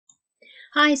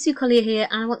Hi, Sue Collier here,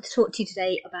 and I want to talk to you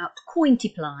today about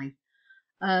Cointiply,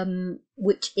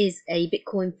 which is a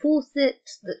Bitcoin faucet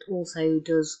that also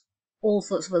does all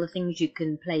sorts of other things. You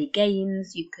can play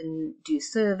games, you can do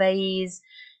surveys,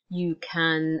 you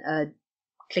can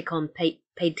click on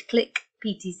paid-to-click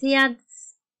PTC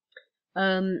ads,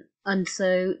 and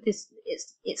so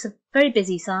it's a very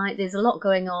busy site. There's a lot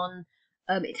going on.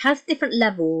 It has different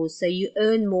levels, so you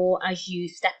earn more as you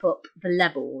step up the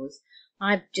levels.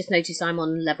 I've just noticed I'm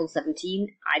on level 17.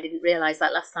 I didn't realise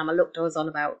that last time I looked. I was on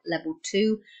about level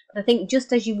 2. But I think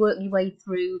just as you work your way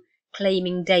through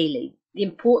claiming daily, the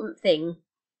important thing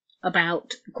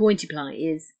about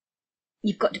Cointiply is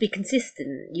you've got to be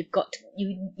consistent.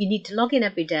 You need to log in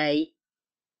every day,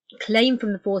 claim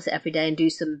from the faucet every day, and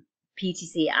do some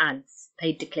PTC ads,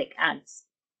 paid to click ads.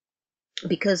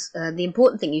 Because the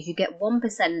important thing is you get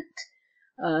 1%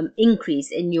 increase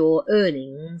in your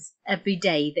earnings every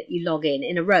day that you log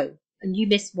in a row, and you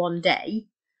miss one day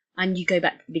and you go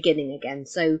back to the beginning again.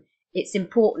 So it's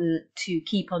important to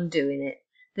keep on doing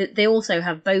it. They also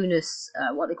have bonus,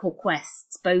 what they call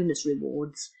quests, bonus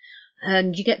rewards,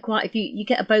 and you get quite a few. You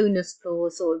get a bonus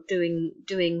for sort of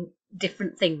doing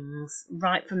different things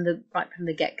right from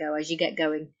the get go as you get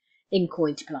going in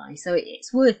Cointiply. So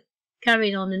it's worth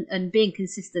carrying on and being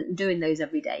consistent and doing those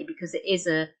every day, because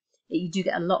you do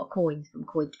get a lot of coins from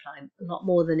Cointiply, a lot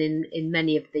more than in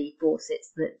many of the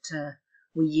faucets that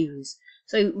we use.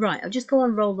 So right, I'll just go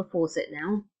and roll the faucet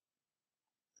now,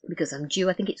 because I'm due.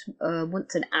 I think it's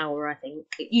once an hour. I think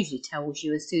it usually tells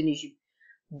you as soon as you've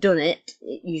done it.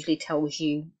 It usually tells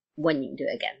you when you can do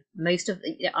it again.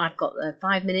 I've got the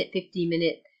 5-minute,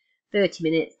 15-minute,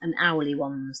 30-minute, and hourly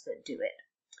ones that do it.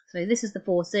 So this is the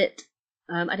faucet.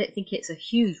 I don't think it's a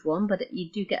huge one, but you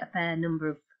do get a fair number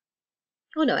of.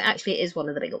 Oh no, actually it is one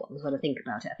of the bigger ones when I think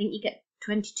about it. I think you get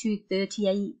 22,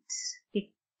 38,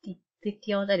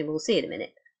 50 odd. Anyway, we'll see in a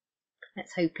minute.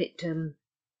 Let's hope the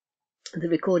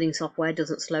recording software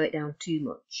doesn't slow it down too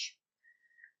much.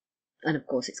 And of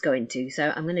course it's going to,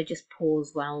 so I'm going to just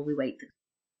pause while we wait.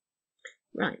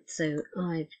 Right, so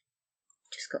I've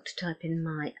just got to type in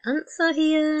my answer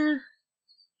here.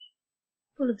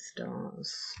 Full of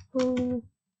stars. Full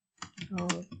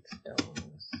of stars.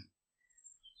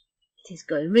 It is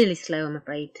going really slow, I'm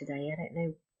afraid, today. I don't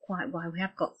know quite why. We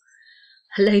have got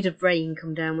a load of rain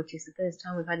come down, which is the first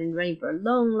time we've had any rain for a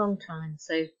long, long time.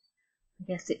 So I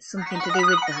guess it's something to do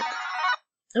with that.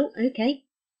 Oh, okay.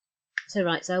 So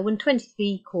right, so I won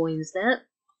 23 coins there.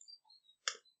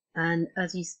 And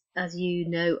as you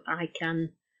know, I can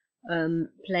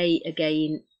play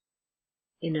again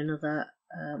in another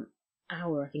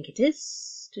hour, I think it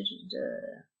is.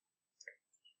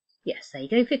 Yes, there you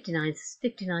go, 59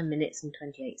 minutes and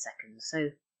 28 seconds.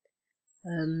 So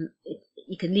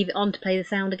you can leave it on to play the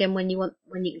sound again when you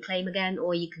can claim again,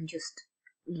 or you can just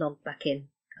log back in.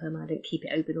 I don't keep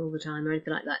it open all the time or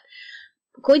anything like that.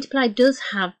 Cointiply does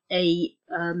have an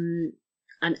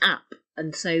app,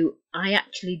 and so I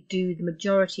actually do the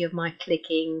majority of my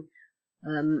clicking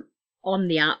on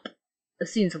the app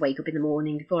as soon as I wake up in the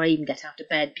morning, before I even get out of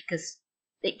bed, because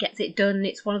it gets it done.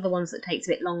 It's one of the ones that takes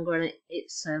a bit longer, and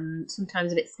it's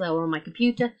sometimes a bit slower on my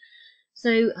computer.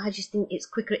 So I just think it's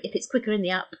quicker. If it's quicker in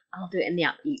the app, I'll do it in the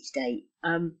app each day.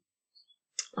 I'm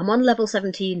on level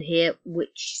 17 here,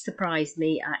 which surprised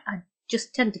me. I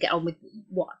just tend to get on with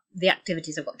what the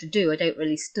activities I've got to do. I don't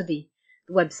really study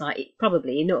the website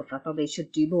probably enough. I probably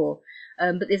should do more.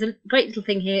 But there's a great little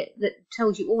thing here that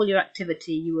tells you all your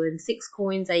activity. You earn 6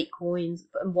 coins, 8 coins,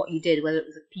 and what you did, whether it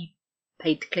was a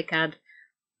paid-to-click ad.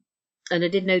 And I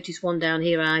did notice one down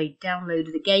here. I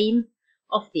downloaded a game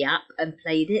off the app and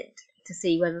played it to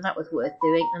see whether that was worth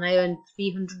doing, and I earned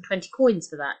 320 coins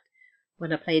for that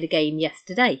when I played a game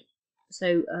yesterday.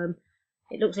 So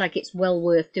it looks like it's well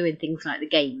worth doing things like the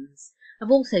games.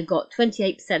 I've also got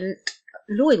 28%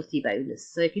 loyalty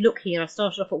bonus. So if you look here, I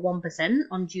started off at 1%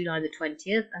 on July the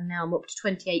 20th, and now I'm up to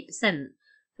 28%. So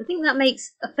I think that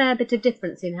makes a fair bit of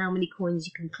difference in how many coins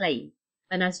you can claim.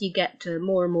 And as you get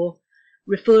more and more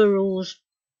referrals,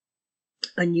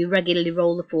 and you regularly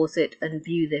roll the faucet and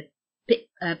view the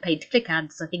paid-to-click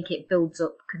ads, I think it builds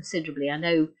up considerably. I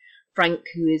know Frank,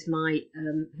 who is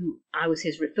who I was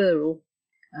his referral,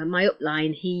 my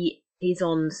upline, he's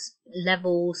on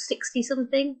level 60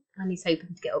 something, and he's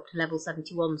hoping to get up to level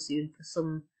 71 soon for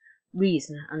some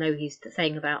reason. I know he's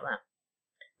saying about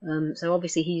that. So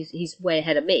obviously he's way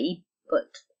ahead of me,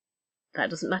 but that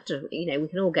doesn't matter. You know, we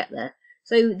can all get there.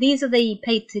 So these are the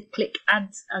pay-to-click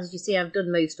ads. As you see, I've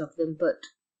done most of them, but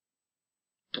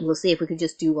we'll see if we can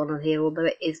just do one on here, although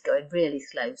it is going really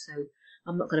slow. So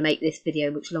I'm not going to make this video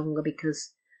much longer,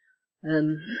 because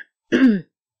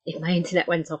if my internet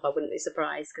went off, I wouldn't be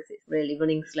surprised because it's really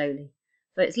running slowly.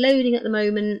 So it's loading at the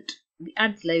moment. The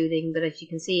ad's loading, but as you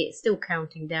can see, it's still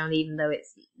counting down even though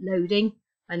it's loading.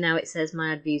 And now it says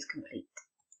my ad view is complete.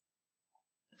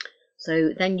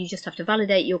 So then you just have to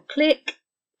validate your click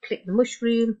the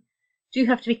mushroom. Do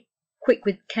have to be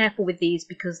careful with these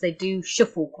because they do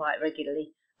shuffle quite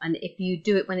regularly. And if you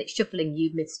do it when it's shuffling,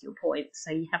 you miss your points.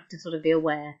 So you have to sort of be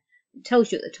aware. It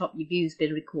tells you at the top your view's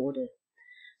been recorded.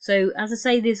 So as I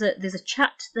say, there's a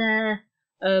chat there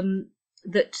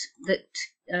that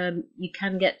you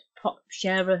can get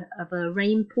share of a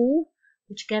rain pool,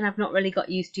 which again I've not really got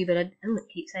used to, but it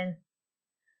keeps saying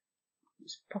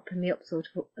it's popping me up sort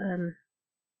of. I don't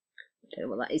know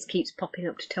what that is. Keeps popping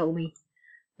up to tell me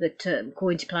that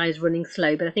Cointiply is running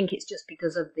slow, but I think it's just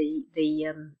because of the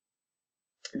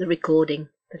recording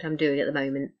that I'm doing at the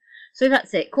moment. So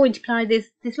that's it. Cointiply.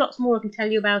 There's lots more I can tell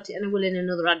you about it, and I will in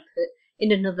another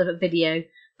another video,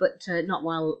 but not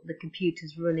while the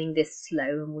computer's running this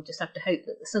slow. And we'll just have to hope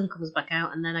that the sun comes back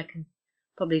out, and then I can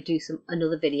probably do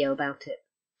another video about it.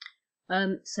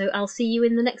 So I'll see you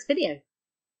in the next video.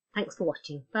 Thanks for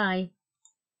watching. Bye.